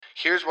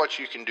Here's what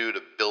you can do to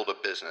build a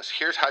business.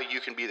 Here's how you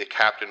can be the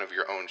captain of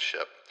your own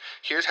ship.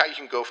 Here's how you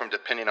can go from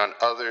depending on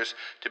others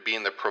to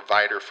being the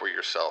provider for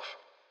yourself.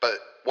 But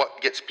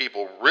what gets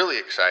people really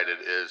excited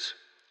is,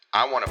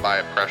 I want to buy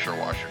a pressure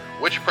washer.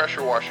 Which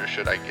pressure washer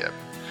should I get?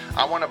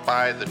 I want to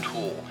buy the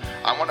tool.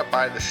 I want to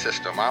buy the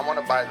system. I want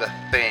to buy the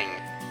thing.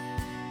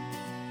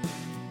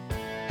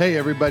 Hey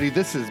everybody,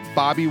 this is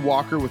Bobby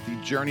Walker with the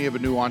Journey of a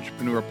New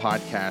Entrepreneur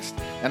podcast,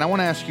 and I want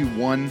to ask you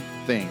one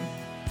thing.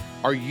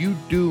 Are you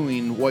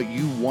doing what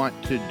you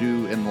want to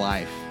do in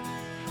life?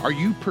 Are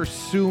you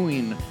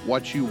pursuing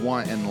what you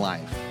want in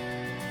life?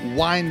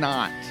 Why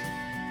not?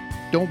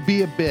 Don't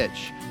be a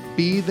bitch.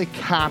 Be the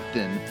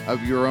captain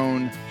of your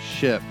own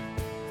ship.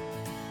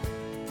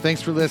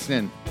 Thanks for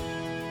listening.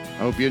 I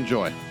hope you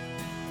enjoy.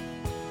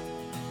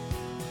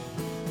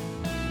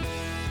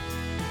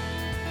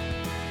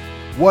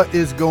 What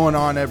is going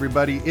on,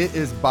 everybody? It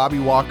is Bobby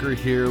Walker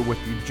here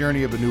with the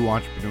Journey of a New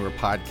Entrepreneur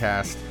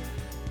podcast.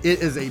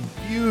 It is a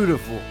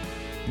beautiful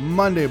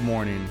Monday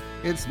morning.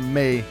 It's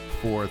May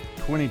 4th,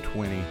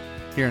 2020,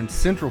 here in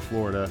Central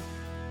Florida.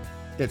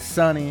 It's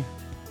sunny.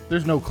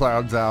 There's no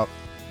clouds out.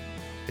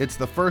 It's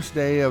the first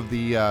day of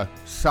the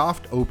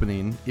soft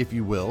opening, if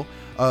you will,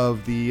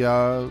 of the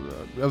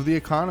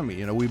economy.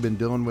 You know, we've been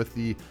dealing with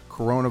the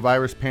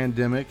coronavirus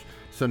pandemic.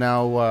 So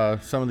now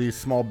some of these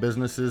small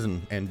businesses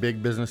and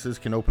big businesses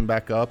can open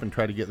back up and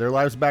try to get their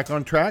lives back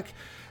on track.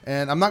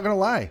 And I'm not going to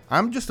lie,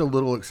 I'm just a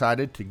little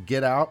excited to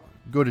get out,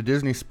 go to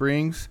Disney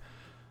Springs,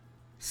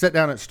 sit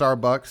down at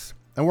Starbucks,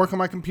 and work on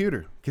my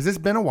computer, because it's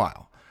been a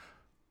while.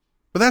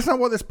 But that's not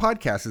what this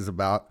podcast is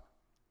about.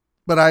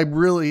 But I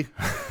really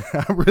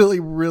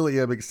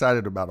am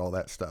excited about all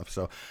that stuff.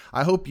 So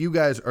I hope you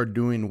guys are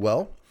doing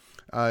well.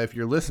 If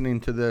you're listening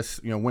to this,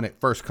 you know, when it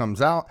first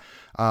comes out,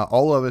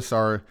 all of us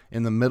are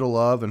in the middle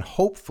of and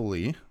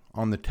hopefully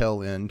on the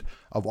tail end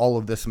of all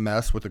of this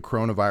mess with the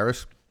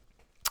coronavirus.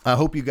 I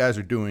hope you guys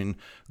are doing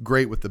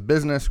great with the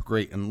business,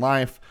 great in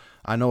life.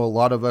 I know a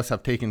lot of us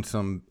have taken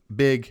some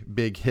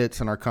big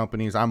hits in our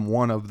companies. I'm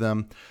one of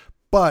them.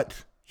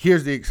 But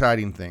here's the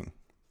exciting thing.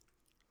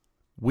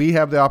 We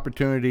have the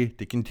opportunity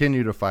to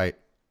continue to fight,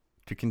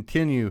 to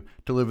continue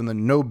to live in the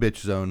no bitch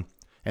zone,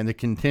 and to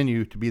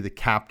continue to be the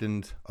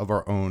captains of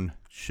our own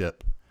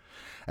ship.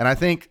 And I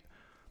think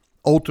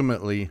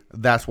ultimately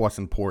that's what's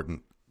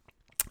important,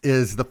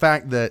 is the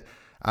fact that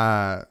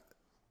I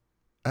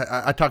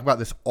talk about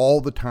this all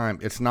the time.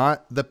 It's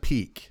not the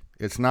peak.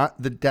 It's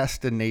not the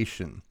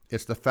destination.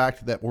 It's the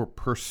fact that we're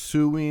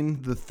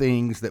pursuing the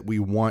things that we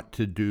want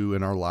to do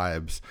in our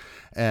lives.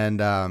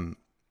 And I'm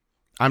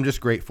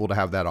just grateful to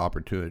have that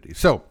opportunity.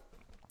 So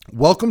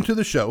welcome to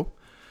the show.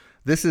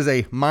 This is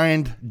a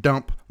Mind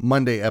Dump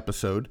Monday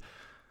episode.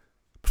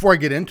 Before I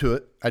get into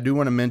it, I do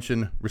want to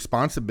mention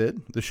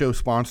Responsibid, the show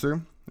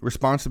sponsor.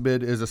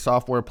 Responsibid is a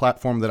software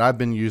platform that I've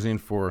been using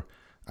for,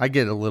 I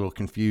get a little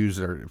confused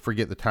or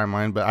forget the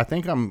timeline, but I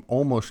think I'm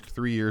almost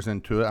 3 years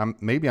into it.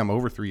 Maybe I'm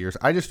over 3 years.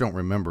 I just don't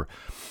remember.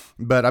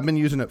 But I've been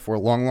using it for a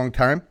long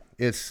time.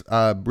 It's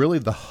really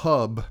the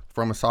hub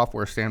from a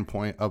software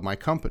standpoint of my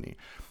company.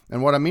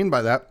 And what I mean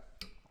by that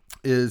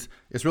is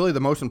it's really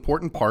the most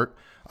important part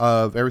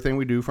of everything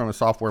we do from a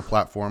software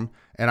platform.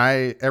 And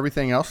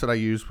everything else that I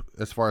use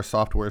as far as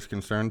software is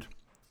concerned,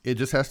 it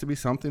just has to be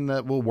something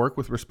that will work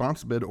with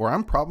Responsibid, or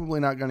I'm probably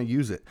not going to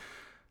use it.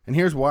 And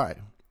here's why.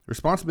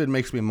 Responsibid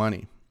makes me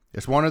money.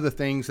 It's one of the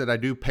things that I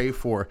do pay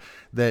for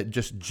that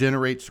just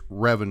generates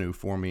revenue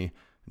for me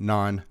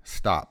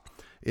nonstop.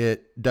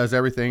 It does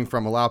everything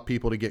from allow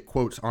people to get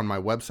quotes on my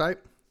website,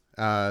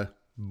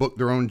 book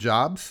their own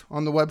jobs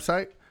on the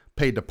website,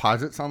 pay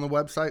deposits on the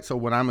website. So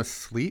when I'm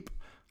asleep,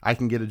 I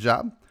can get a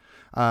job.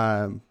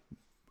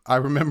 I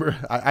remember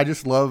I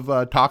just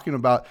love talking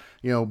about,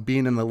 you know,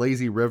 being in the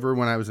lazy river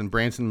when I was in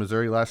Branson,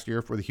 Missouri last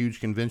year for the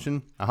huge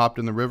convention. I hopped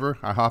in the river,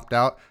 I hopped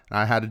out, and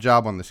I had a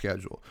job on the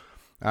schedule.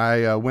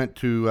 I went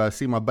to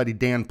see my buddy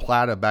Dan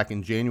Plata back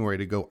in January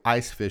to go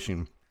ice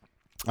fishing.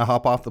 I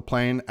hop off the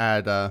plane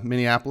at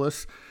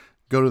Minneapolis,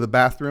 go to the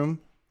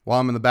bathroom. While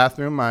I'm in the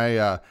bathroom,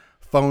 my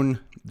phone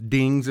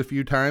dings a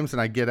few times,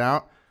 and I get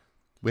out.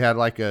 We had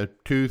like a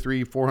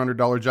 $200, $300,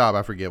 $400 job,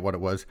 I forget what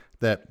it was,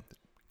 that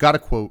got a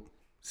quote,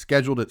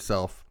 scheduled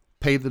itself,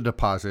 paid the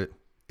deposit.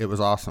 It was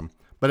awesome.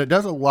 But it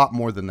does a lot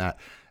more than that.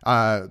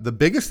 The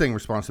biggest thing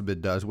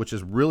Responsibid does, which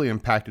has really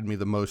impacted me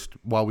the most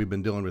while we've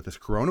been dealing with this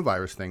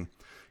coronavirus thing,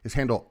 is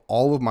handle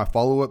all of my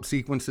follow-up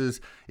sequences.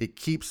 It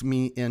keeps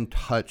me in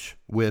touch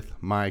with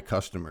my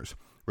customers.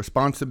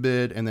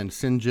 Responsibid and then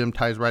SendJim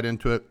ties right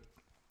into it.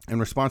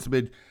 And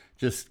Responsibid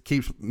just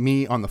keeps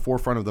me on the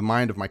forefront of the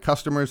mind of my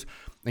customers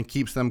and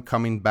keeps them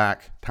coming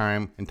back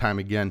time and time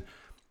again.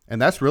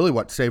 And that's really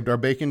what saved our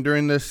bacon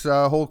during this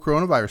whole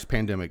coronavirus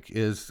pandemic,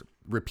 is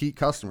repeat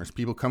customers,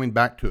 people coming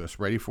back to us,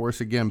 ready for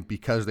us again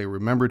because they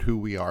remembered who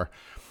we are.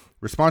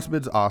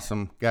 Responsibid's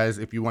awesome. Guys,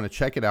 if you want to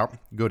check it out,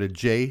 go to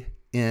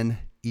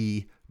jnebid.com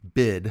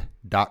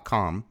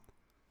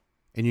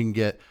and you can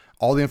get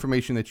all the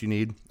information that you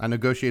need. I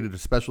negotiated a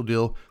special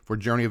deal for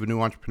Journey of a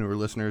New Entrepreneur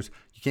listeners.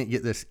 You can't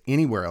get this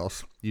anywhere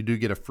else. You do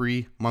get a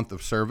free month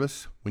of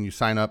service when you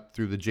sign up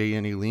through the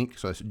JNE link.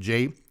 So that's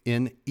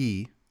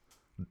JNEbid.com.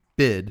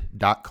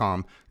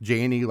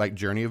 JNE like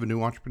Journey of a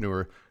New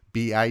Entrepreneur,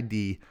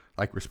 BID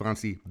like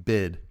Responsi,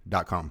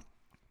 bid.com.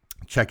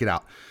 Check it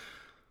out.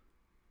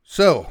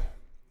 So,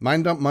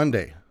 Mind Dump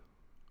Monday.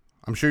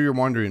 I'm sure you're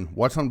wondering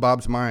what's on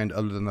Bob's mind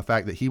other than the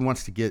fact that he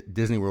wants to get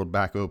Disney World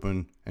back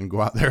open and go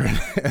out there and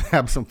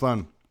have some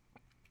fun.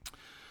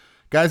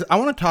 Guys, I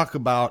want to talk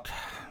about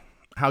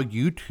how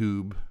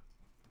YouTube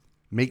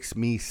makes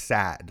me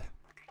sad.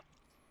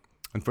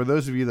 And for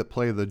those of you that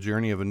play the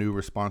Journey of a New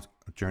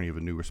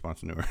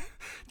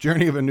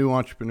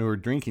Entrepreneur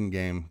drinking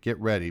game, get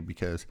ready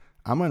because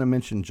I'm going to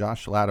mention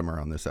Josh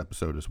Latimer on this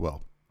episode as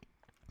well.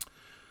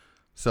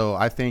 So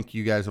I think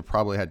you guys have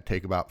probably had to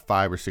take about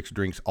 5 or 6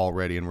 drinks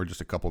already, and we're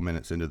just a couple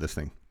minutes into this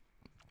thing.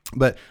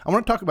 But I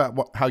want to talk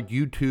about how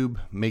YouTube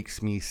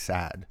makes me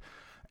sad.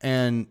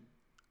 And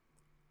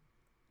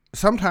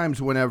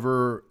sometimes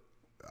whenever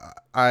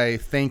I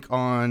think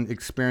on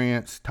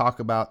experience, talk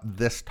about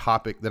this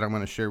topic that I'm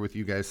going to share with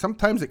you guys,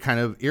 sometimes it kind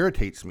of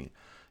irritates me,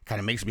 kind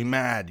of makes me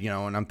mad,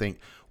 and I'm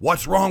thinking,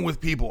 what's wrong with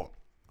people?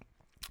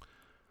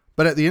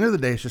 But at the end of the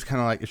day, it's just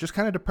kind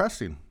of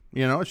depressing.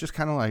 It's just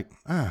kind of like,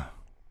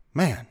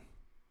 man,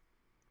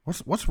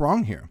 what's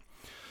wrong here?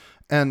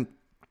 And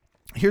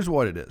here's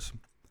what it is.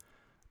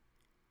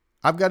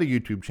 I've got a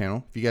YouTube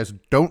channel. If you guys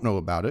don't know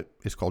about it,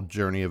 it's called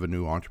Journey of a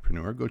New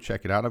Entrepreneur. Go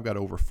check it out. I've got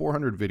over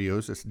 400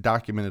 videos. It's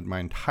documented my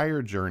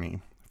entire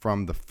journey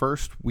from the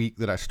first week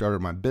that I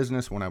started my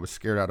business when I was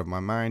scared out of my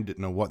mind, didn't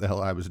know what the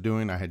hell I was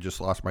doing. I had just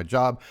lost my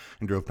job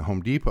and drove to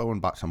Home Depot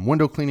and bought some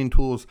window cleaning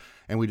tools,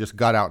 and we just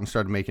got out and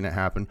started making it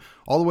happen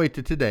all the way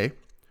to today,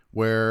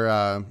 where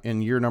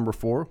in year number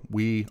 4,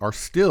 we are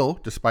still,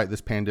 despite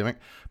this pandemic,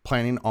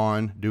 planning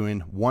on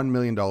doing $1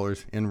 million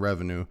in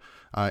revenue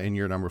in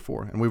year number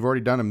 4. And we've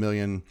already done $1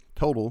 million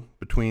total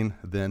between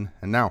then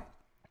and now.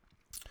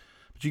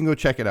 But you can go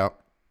check it out.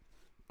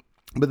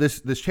 But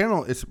this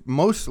channel, it's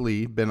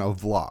mostly been a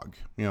vlog.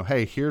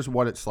 Hey, here's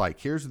what it's like.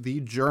 Here's the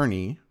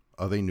journey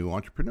of a new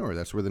entrepreneur.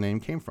 That's where the name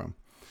came from.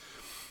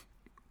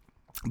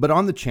 But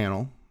on the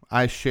channel,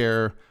 I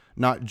share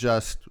not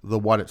just the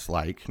what it's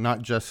like,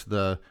 not just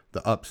the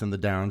ups and the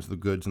downs, the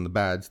goods and the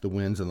bads, the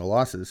wins and the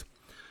losses.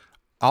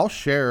 I'll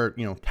share,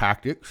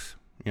 tactics.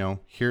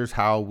 Here's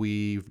how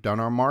we've done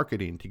our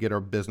marketing to get our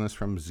business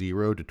from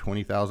 $0 to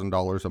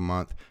 $20,000 a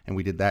month. And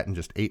we did that in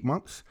just 8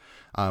 months.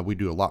 We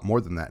do a lot more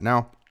than that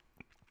now.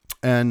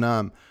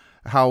 And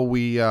how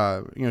we,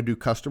 do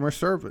customer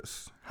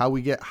service, how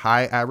we get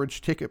high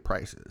average ticket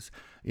prices,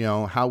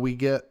 how we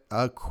get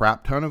a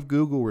crap ton of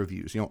Google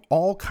reviews,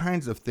 all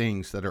kinds of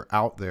things that are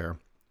out there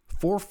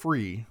for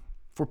free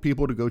for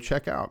people to go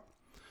check out.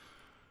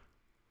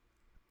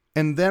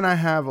 And then I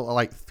have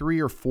like 3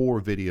 or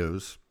 4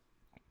 videos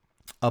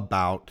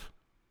about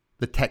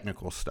the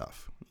technical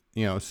stuff.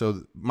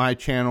 So my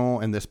channel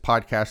and this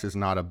podcast is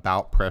not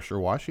about pressure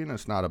washing.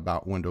 It's not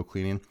about window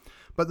cleaning,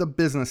 but the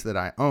business that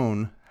I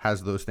own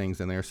has those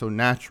things in there. So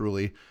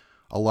naturally,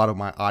 a lot of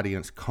my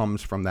audience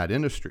comes from that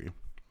industry.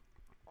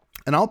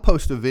 And I'll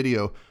post a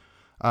video.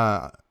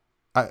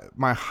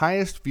 My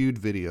highest viewed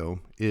video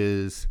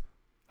is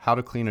how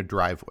to clean a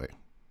driveway.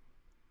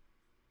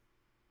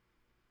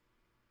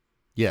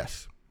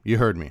 Yes, you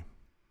heard me.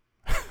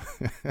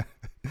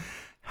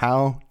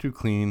 How to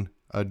clean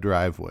a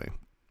driveway.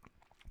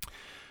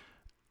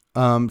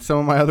 Some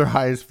of my other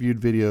highest viewed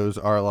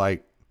videos are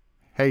like,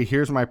 hey,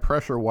 here's my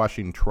pressure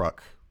washing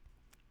truck.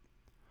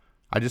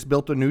 I just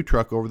built a new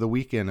truck over the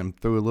weekend and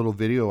threw a little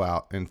video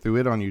out and threw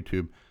it on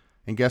YouTube.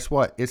 And guess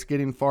what? It's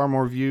getting far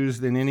more views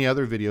than any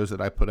other videos that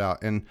I put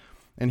out. And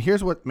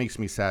here's what makes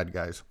me sad,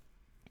 guys,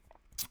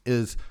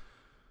 is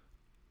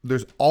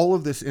there's all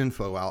of this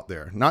info out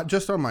there, not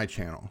just on my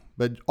channel,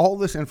 but all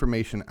this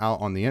information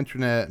out on the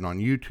internet and on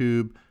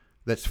YouTube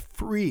that's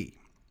free,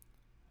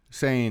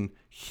 saying,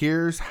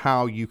 here's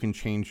how you can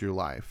change your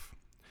life.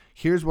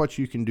 Here's what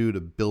you can do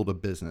to build a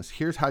business.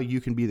 Here's how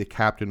you can be the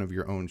captain of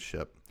your own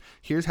ship.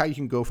 Here's how you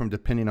can go from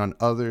depending on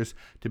others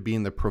to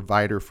being the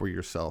provider for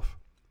yourself.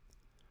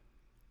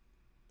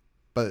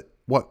 But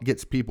what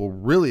gets people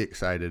really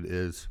excited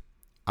is,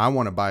 I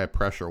want to buy a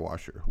pressure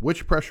washer.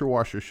 Which pressure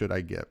washer should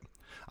I get?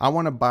 I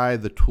want to buy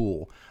the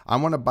tool. I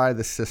want to buy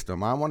the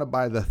system. I want to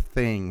buy the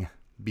thing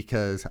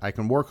because I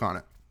can work on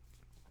it.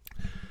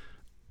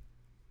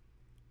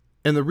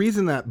 And the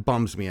reason that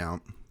bums me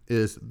out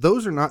is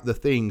those are not the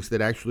things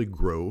that actually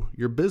grow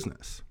your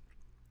business.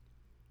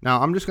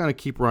 Now, I'm just going to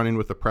keep running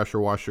with the pressure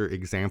washer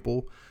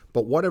example,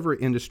 but whatever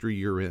industry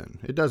you're in,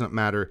 it doesn't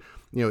matter.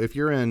 If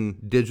you're in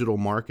digital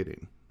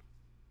marketing,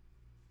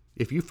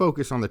 if you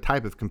focus on the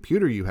type of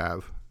computer you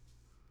have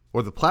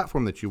or the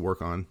platform that you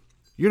work on,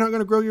 you're not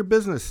going to grow your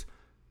business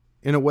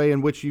in a way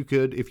in which you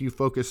could if you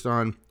focused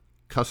on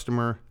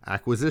customer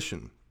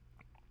acquisition.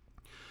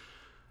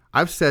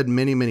 I've said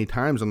many, many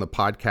times on the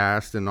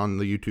podcast and on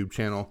the YouTube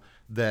channel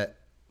that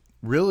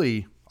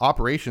really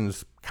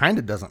operations kind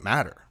of doesn't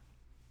matter.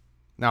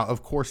 Now,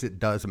 of course, it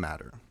does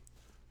matter.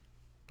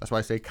 That's why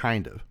I say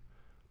kind of.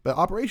 But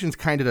operations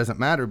kind of doesn't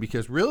matter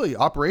because really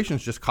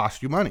operations just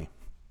cost you money.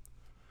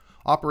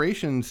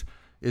 Operations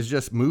is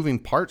just moving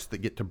parts that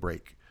get to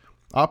break.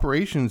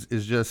 Operations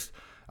is just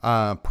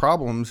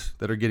problems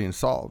that are getting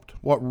solved.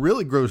 What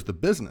really grows the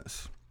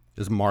business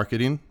is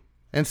marketing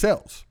and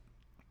sales.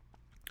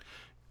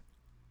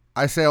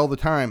 I say all the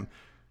time,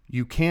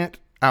 you can't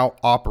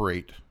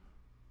out-operate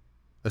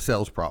a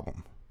sales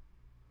problem,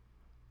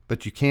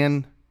 but you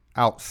can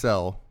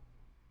outsell,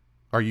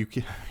 or you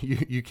can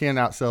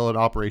outsell an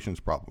operations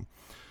problem.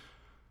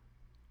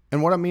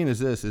 And what I mean is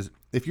this, is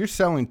if you're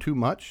selling too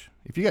much,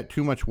 if you got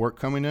too much work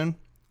coming in,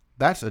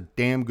 that's a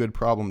damn good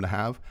problem to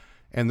have,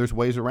 and there's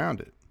ways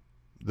around it.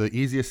 The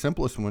easiest,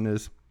 simplest one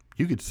is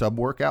you could sub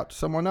work out to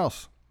someone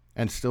else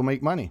and still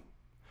make money.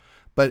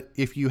 But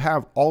if you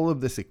have all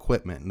of this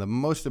equipment and the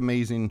most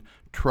amazing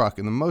truck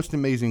and the most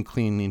amazing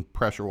cleaning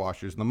pressure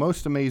washers and the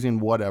most amazing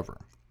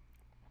whatever,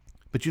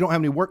 but you don't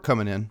have any work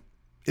coming in,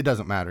 it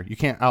doesn't matter. You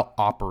can't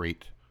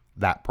out-operate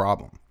that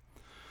problem.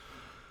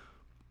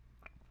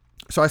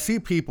 So I see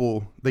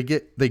people,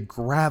 they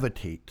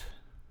gravitate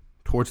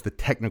towards the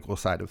technical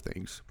side of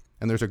things.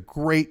 And there's a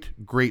great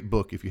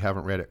book, if you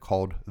haven't read it,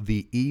 called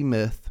The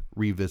E-Myth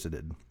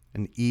Revisited.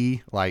 And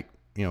E, like,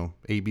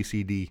 A, B,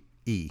 C, D,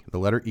 E, the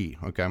letter E,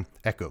 okay?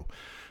 Echo.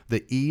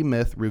 The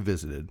E-Myth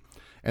Revisited.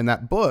 And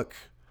that book,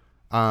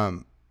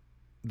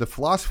 the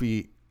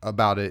philosophy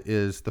about it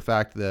is the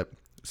fact that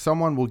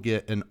someone will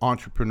get an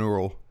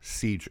entrepreneurial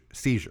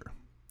seizure.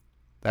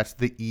 That's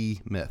the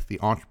E-Myth, the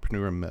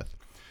entrepreneur myth.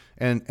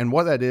 And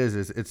what that is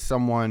it's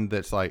someone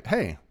that's like,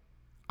 hey,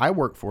 I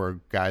work for a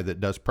guy that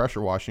does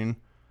pressure washing.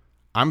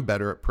 I'm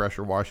better at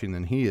pressure washing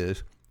than he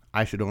is.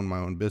 I should own my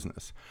own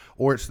business.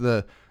 Or it's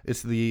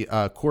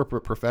the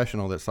corporate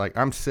professional that's like,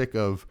 I'm sick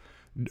of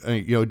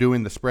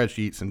doing the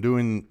spreadsheets and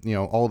doing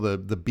all the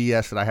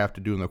BS that I have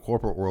to do in the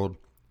corporate world.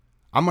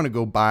 I'm going to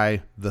go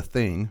buy the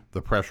thing,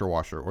 the pressure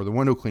washer or the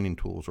window cleaning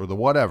tools or the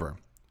whatever,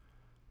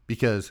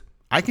 because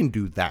I can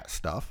do that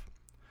stuff.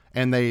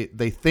 And they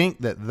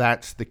think that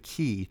that's the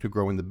key to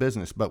growing the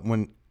business. But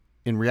when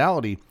in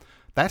reality,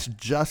 that's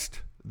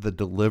just the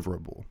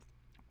deliverable.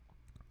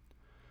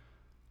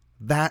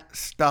 That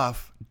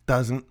stuff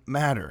doesn't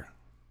matter.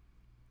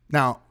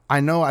 Now, I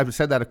know I've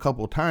said that a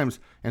couple of times,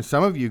 and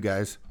some of you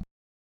guys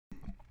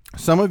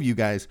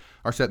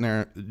are sitting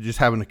there just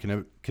having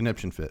a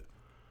conniption fit.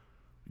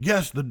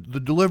 Yes, the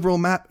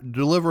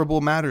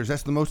deliverable matters.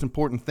 That's the most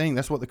important thing.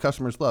 That's what the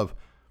customers love.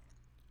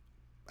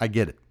 I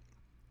get it.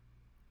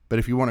 But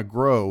if you want to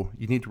grow,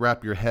 you need to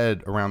wrap your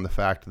head around the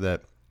fact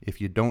that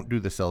if you don't do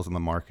the sales and the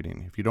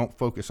marketing, if you don't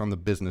focus on the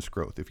business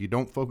growth, if you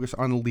don't focus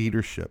on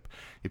leadership,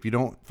 if you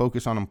don't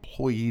focus on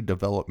employee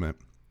development,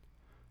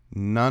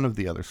 none of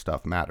the other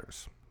stuff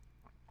matters.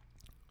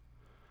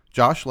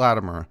 Josh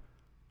Latimer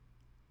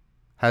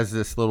has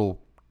this little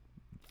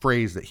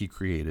phrase that he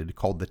created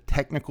called the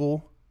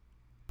technical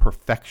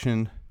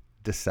perfection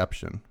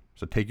deception.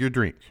 So take your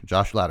drink,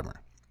 Josh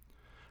Latimer.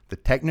 The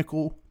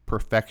technical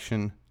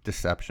perfection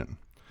deception.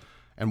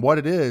 And what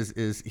it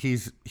is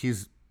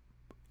he's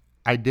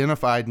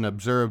identified and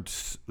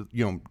observed,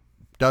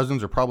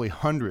 dozens or probably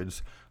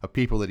hundreds of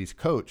people that he's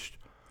coached,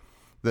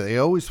 that they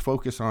always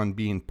focus on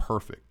being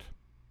perfect.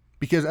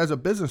 Because as a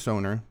business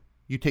owner,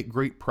 you take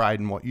great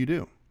pride in what you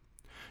do.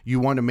 You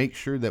want to make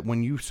sure that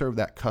when you serve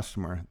that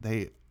customer,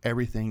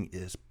 everything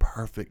is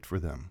perfect for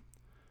them.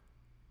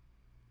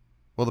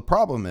 Well, the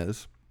problem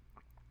is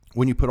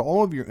when you put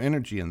all of your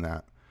energy in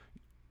that,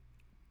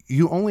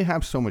 you only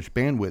have so much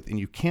bandwidth and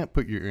you can't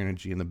put your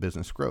energy in the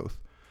business growth.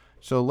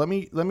 So let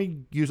me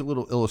use a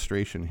little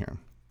illustration here.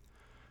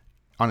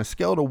 On a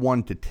scale of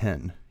 1 to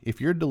 10,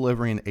 if you're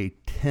delivering a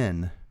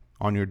 10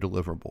 on your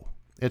deliverable,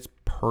 it's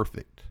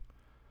perfect.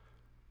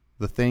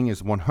 The thing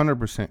is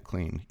 100%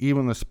 clean,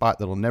 even the spot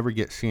that'll never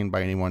get seen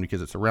by anyone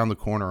because it's around the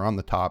corner or on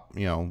the top,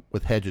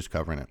 with hedges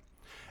covering it.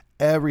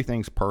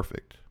 Everything's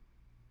perfect.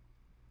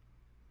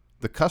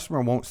 The customer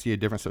won't see a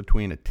difference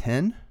between a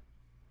 10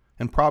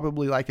 and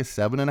probably like a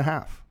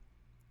 7.5.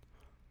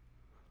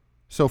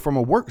 So from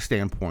a work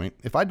standpoint,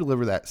 if I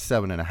deliver that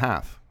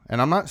 7.5,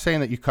 and I'm not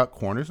saying that you cut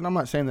corners, and I'm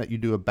not saying that you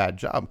do a bad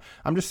job.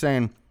 I'm just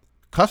saying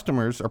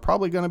customers are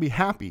probably going to be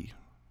happy.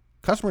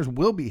 Customers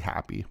will be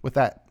happy with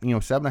that,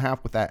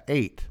 7.5 with that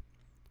 8.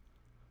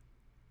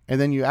 And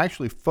then you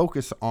actually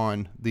focus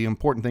on the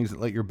important things that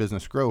let your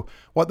business grow.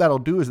 What that'll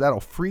do is that'll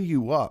free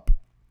you up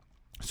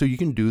so you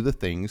can do the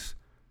things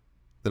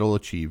that'll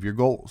achieve your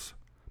goals.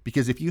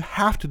 Because if you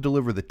have to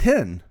deliver the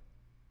 10,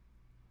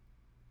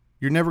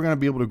 you're never going to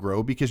be able to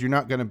grow because you're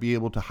not going to be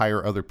able to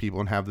hire other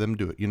people and have them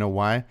do it. You know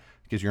why?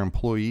 Because your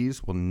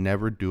employees will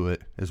never do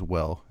it as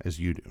well as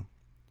you do.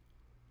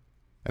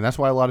 And that's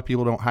why a lot of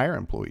people don't hire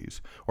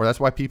employees, or that's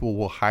why people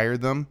will hire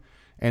them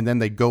and then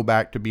they go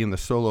back to being the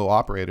solo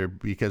operator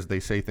because they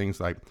say things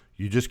like,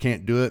 you just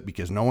can't do it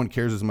because no one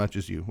cares as much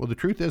as you. Well, the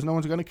truth is no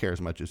one's going to care as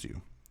much as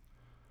you.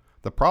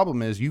 The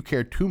problem is you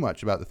care too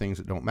much about the things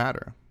that don't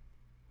matter.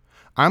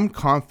 I'm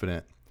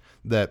confident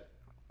that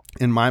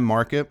in my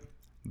market,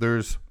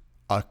 there's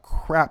a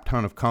crap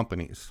ton of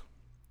companies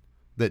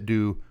that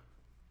do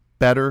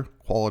better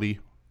quality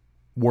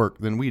work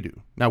than we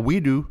do. Now, we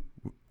do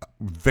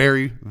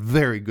very,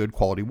 very good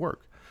quality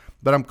work,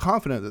 but I'm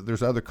confident that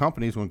there's other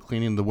companies when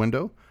cleaning the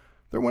window,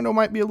 their window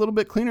might be a little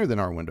bit cleaner than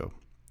our window.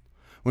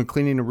 When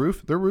cleaning a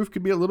roof, their roof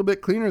could be a little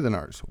bit cleaner than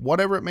ours,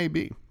 whatever it may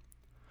be.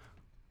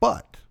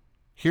 But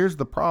here's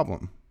the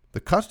problem. The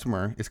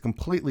customer is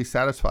completely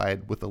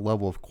satisfied with the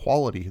level of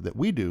quality that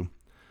we do.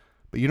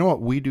 But you know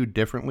what we do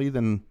differently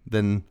than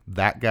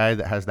that guy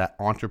that has that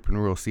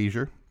entrepreneurial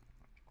seizure?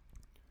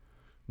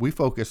 We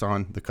focus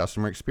on the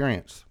customer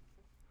experience.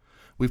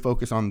 We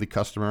focus on the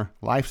customer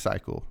life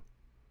cycle.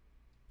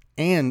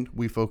 And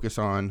we focus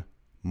on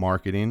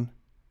marketing,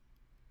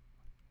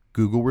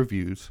 Google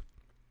reviews,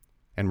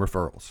 and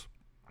referrals.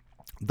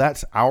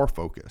 That's our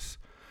focus.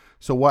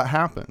 So what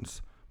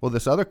happens? Well,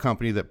 this other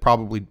company that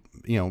probably,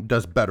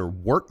 does better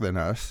work than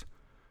us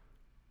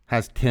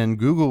has 10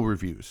 Google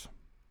reviews,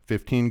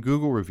 15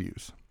 Google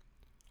reviews.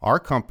 Our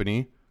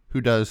company,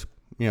 who does,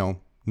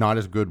 not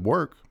as good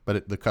work,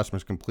 but the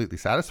customer's completely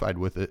satisfied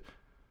with it,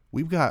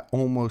 we've got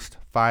almost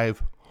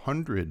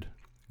 500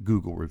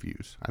 Google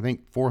reviews. I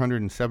think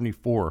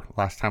 474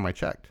 last time I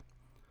checked.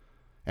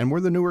 And we're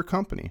the newer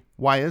company.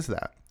 Why is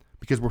that?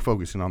 Because we're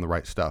focusing on the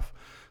right stuff.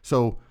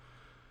 So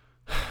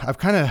I've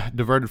kind of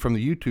diverted from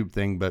the YouTube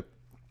thing, but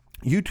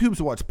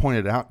YouTube's what's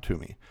pointed out to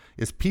me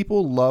is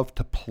people love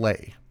to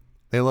play.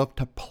 They love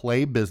to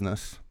play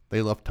business.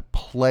 They love to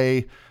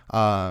play,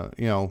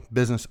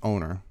 business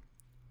owner.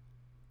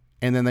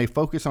 And then they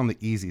focus on the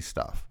easy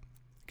stuff.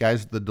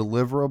 Guys, the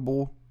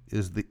deliverable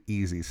is the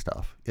easy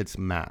stuff. It's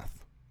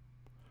math.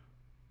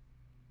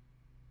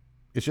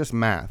 It's just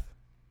math.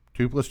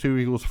 2 +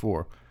 2 =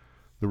 4.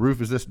 The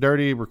roof is this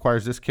dirty,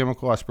 requires this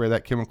chemical. I spray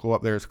that chemical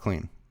up there, it's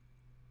clean.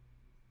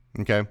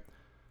 Okay?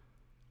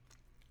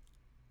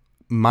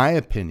 My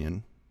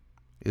opinion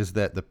is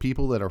that the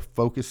people that are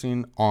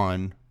focusing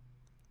on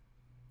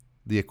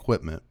the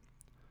equipment,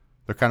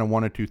 they're kind of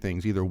one of two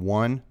things. Either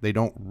one, they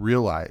don't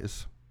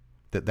realize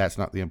that that's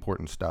not the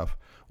important stuff,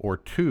 or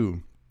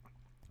two,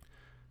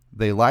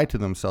 they lie to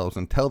themselves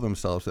and tell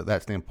themselves that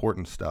that's the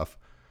important stuff,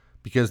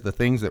 because the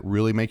things that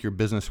really make your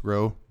business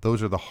grow,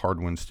 those are the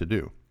hard ones to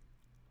do.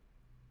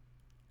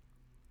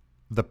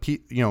 We're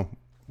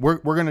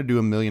going to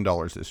do $1 million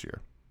this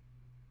year.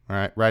 All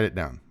right, write it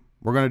down.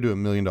 We're going to do $1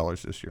 million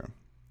this year.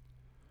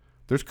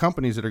 There's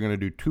companies that are going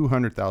to do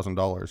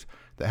 $200,000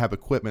 that have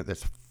equipment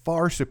that's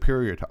far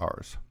superior to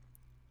ours.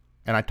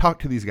 And I talk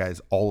to these guys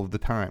all of the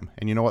time.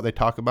 And you know what they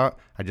talk about?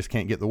 I just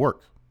can't get the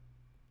work.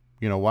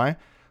 You know why?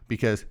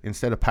 Because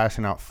instead of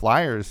passing out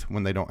flyers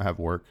when they don't have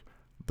work,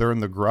 they're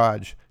in the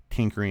garage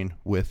tinkering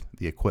with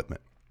the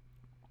equipment.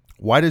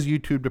 Why does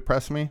YouTube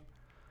depress me?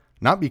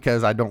 Not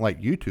because I don't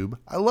like YouTube.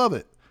 I love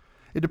it.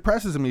 It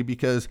depresses me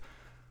because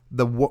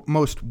the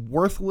most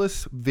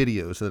worthless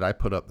videos that I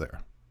put up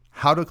there.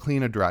 How to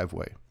clean a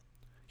driveway.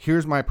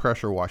 Here's my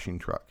pressure washing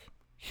truck.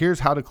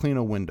 Here's how to clean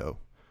a window.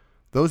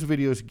 Those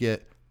videos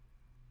get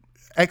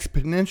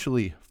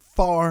exponentially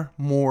far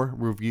more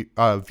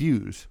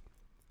views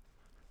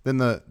than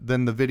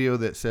the video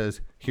that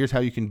says, here's how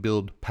you can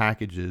build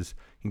packages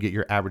and get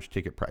your average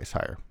ticket price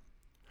higher.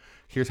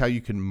 Here's how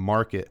you can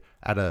market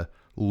at a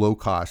low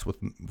cost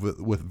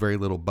with very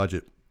little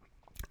budget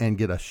and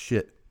get a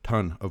shit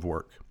ton of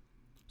work.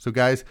 So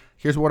guys,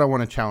 here's what I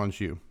want to challenge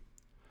you.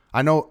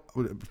 I know,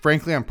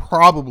 frankly, I'm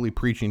probably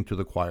preaching to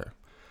the choir.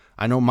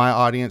 I know my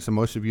audience and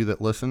most of you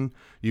that listen,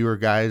 you are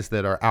guys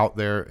that are out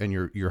there and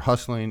you're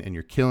hustling and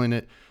you're killing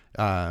it.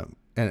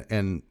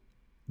 And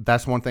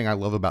that's one thing I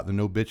love about the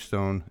No Bitch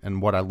Zone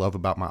and what I love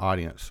about my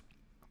audience.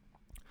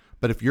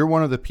 But if you're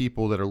one of the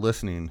people that are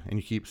listening and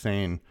you keep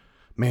saying,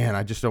 man,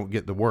 I just don't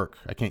get the work.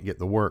 I can't get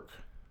the work.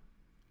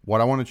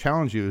 What I want to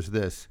challenge you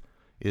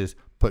is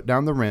put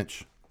down the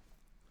wrench,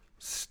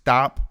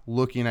 stop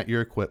looking at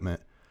your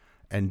equipment,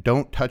 and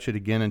don't touch it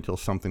again until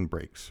something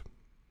breaks.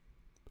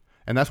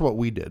 And that's what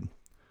we did.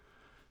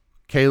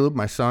 Caleb,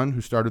 my son,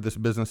 who started this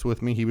business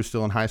with me, he was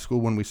still in high school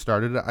when we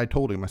started it. I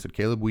told him, I said,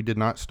 Caleb, we did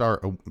not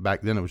start,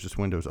 back then it was just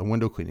windows, a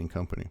window cleaning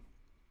company.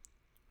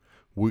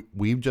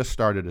 We've just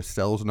started a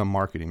sales and a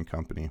marketing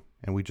company,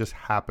 and we just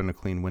happen to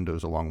clean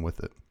windows along with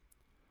it.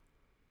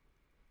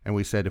 And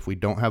we said, if we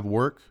don't have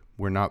work,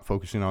 we're not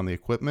focusing on the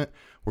equipment,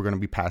 we're going to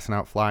be passing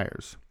out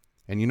flyers.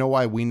 And you know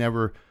why we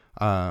never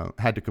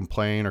had to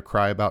complain or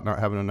cry about not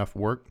having enough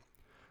work?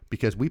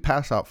 Because we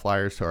pass out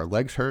flyers till our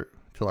legs hurt,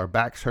 till our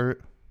backs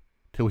hurt,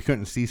 till we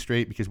couldn't see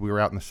straight because we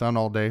were out in the sun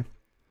all day.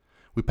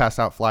 We passed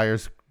out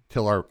flyers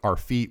till our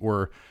feet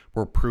were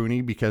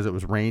pruny because it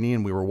was rainy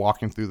and we were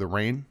walking through the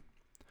rain.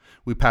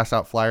 We passed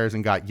out flyers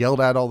and got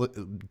yelled at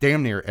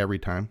damn near every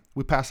time.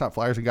 We passed out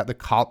flyers and got the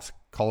cops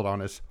called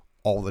on us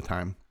all the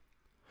time.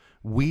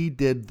 We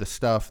did the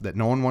stuff that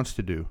no one wants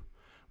to do.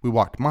 We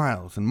walked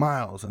miles and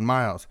miles and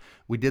miles.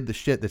 We did the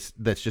shit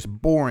that's just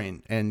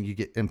boring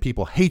and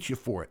people hate you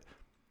for it.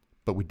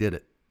 But we did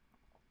it.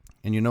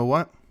 And you know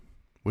what?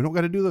 We don't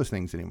got to do those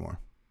things anymore.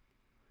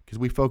 because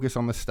we focus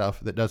on the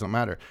stuff that doesn't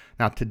matter.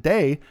 Now,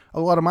 today,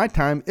 a lot of my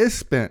time is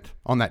spent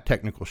on that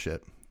technical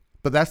shit,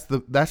 but that's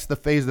the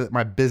phase that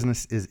my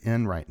business is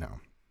in right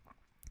now.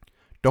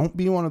 Don't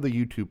be one of the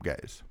YouTube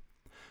guys.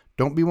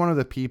 Don't be one of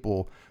the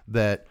people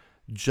that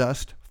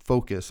just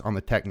focus on the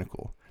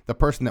technical. The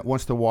person that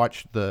wants to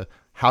watch the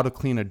how to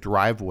clean a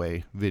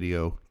driveway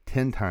video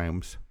 10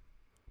 times,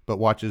 but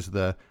watches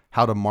the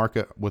how to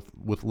market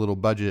with little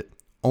budget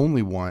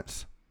only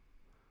once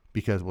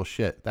because, well,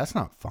 shit, that's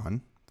not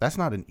fun. That's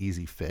not an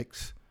easy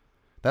fix.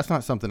 That's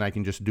not something I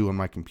can just do on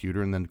my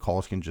computer and then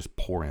calls can just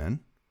pour in.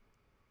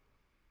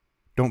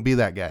 Don't be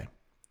that guy.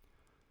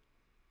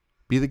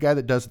 Be the guy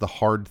that does the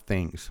hard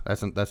things.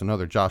 That's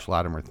another Josh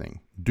Latimer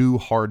thing. Do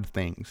hard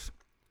things.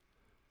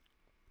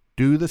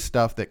 Do the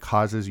stuff that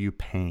causes you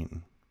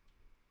pain.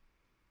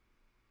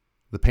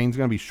 The pain's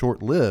going to be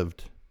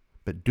short-lived,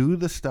 but do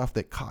the stuff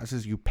that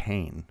causes you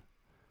pain.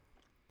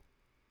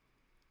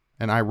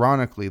 And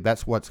ironically,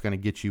 that's what's going to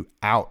get you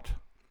out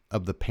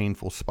of the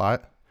painful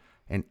spot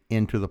and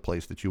into the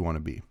place that you want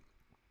to be.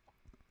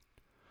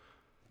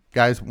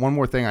 Guys, one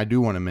more thing I do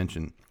want to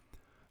mention.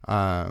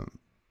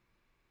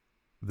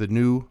 The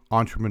new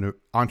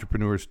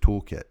Entrepreneur's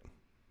Toolkit.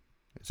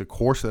 It's a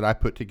course that I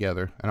put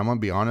together, and I'm going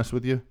to be honest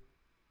with you.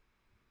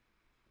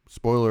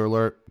 Spoiler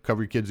alert,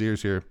 cover your kids'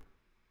 ears here.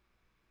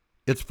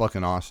 It's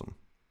fucking awesome.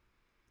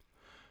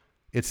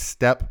 It's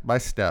step by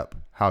step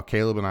how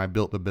Caleb and I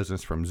built the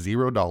business from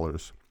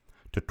 $0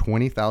 to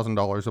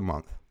 $20,000 a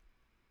month.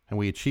 And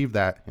we achieved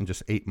that in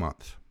just 8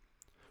 months.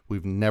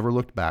 We've never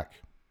looked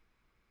back.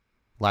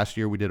 Last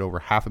year, we did over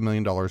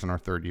 $500,000 in our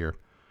third year.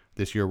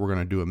 This year, we're going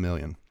to do $1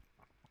 million.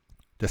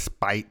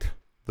 Despite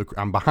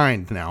I'm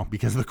behind now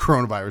because of the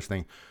coronavirus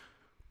thing,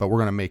 but we're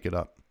going to make it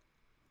up.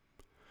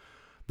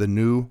 The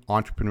new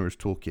Entrepreneur's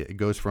Toolkit. It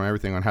goes from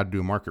everything on how to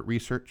do market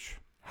research,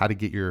 how to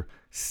get your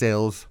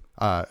sales,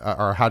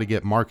 or how to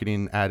get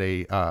marketing at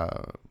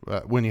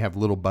when you have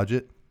little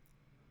budget,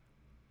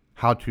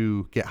 how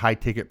to get high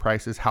ticket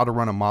prices, how to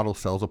run a model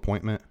sales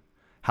appointment,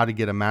 how to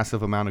get a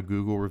massive amount of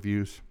Google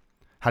reviews,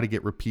 how to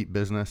get repeat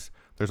business.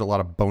 There's a lot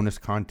of bonus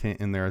content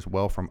in there as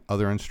well from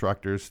other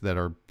instructors that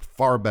are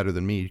far better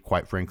than me,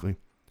 quite frankly.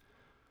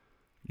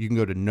 You can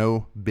go to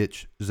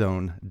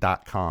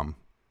nobitchzone.com.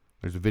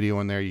 There's a video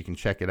in there. You can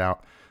check it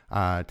out.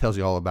 It tells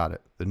you all about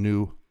it. The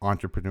new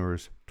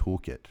Entrepreneur's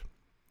Toolkit.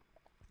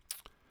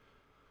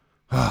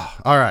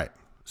 All right.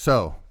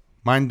 So,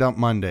 Mind Dump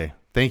Monday.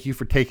 Thank you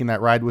for taking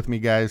that ride with me,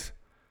 guys.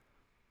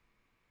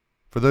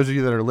 For those of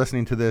you that are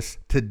listening to this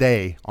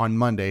today on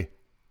Monday,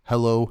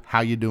 hello,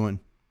 how you doing?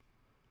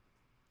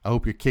 I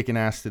hope you're kicking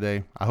ass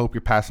today. I hope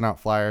you're passing out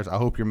flyers. I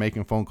hope you're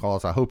making phone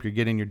calls. I hope you're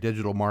getting your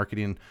digital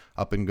marketing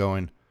up and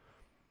going.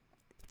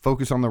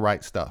 Focus on the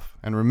right stuff.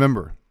 And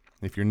remember,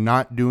 if you're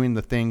not doing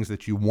the things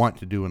that you want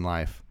to do in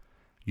life,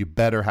 you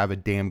better have a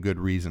damn good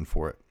reason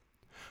for it.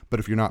 But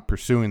if you're not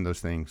pursuing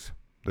those things,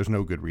 there's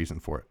no good reason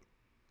for it.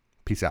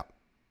 Peace out.